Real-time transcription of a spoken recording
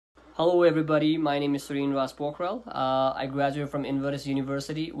Hello everybody, my name is Sarin Raj Pokhrel. I graduated from Invertis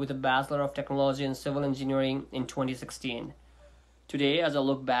University with a Bachelor of Technology in Civil Engineering in 2016. Today, as I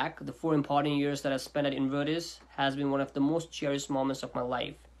look back, the 4 important years that I spent at Invertis has been one of the most cherished moments of my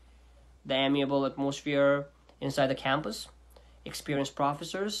life. The amiable atmosphere inside the campus, experienced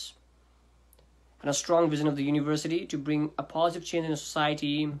professors, and a strong vision of the university to bring a positive change in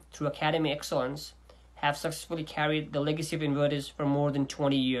society through academic excellence have successfully carried the legacy of Invertis for more than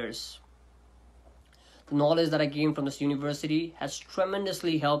 20 years. The knowledge that I gained from this university has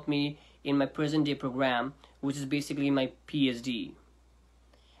tremendously helped me in my present day program, which is basically my Ph.D.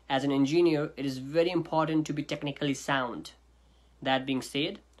 As an engineer, it is very important to be technically sound. That being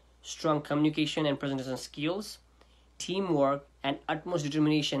said, strong communication and presentation skills, teamwork, and utmost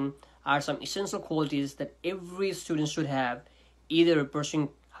determination are some essential qualities that every student should have, either pursuing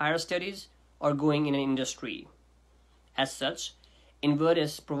higher studies or going in an industry. As such,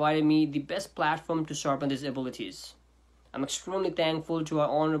 Invertis provided me the best platform to sharpen these abilities. I'm extremely thankful to our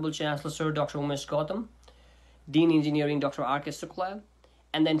Honorable Chancellor Sir Dr. Umesh Gautam, Dean Engineering Dr. R.K. Sukla,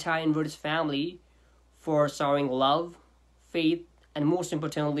 and the entire Invertis family for showering love, faith, and most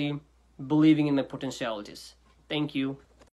importantly, believing in my potentialities. Thank you.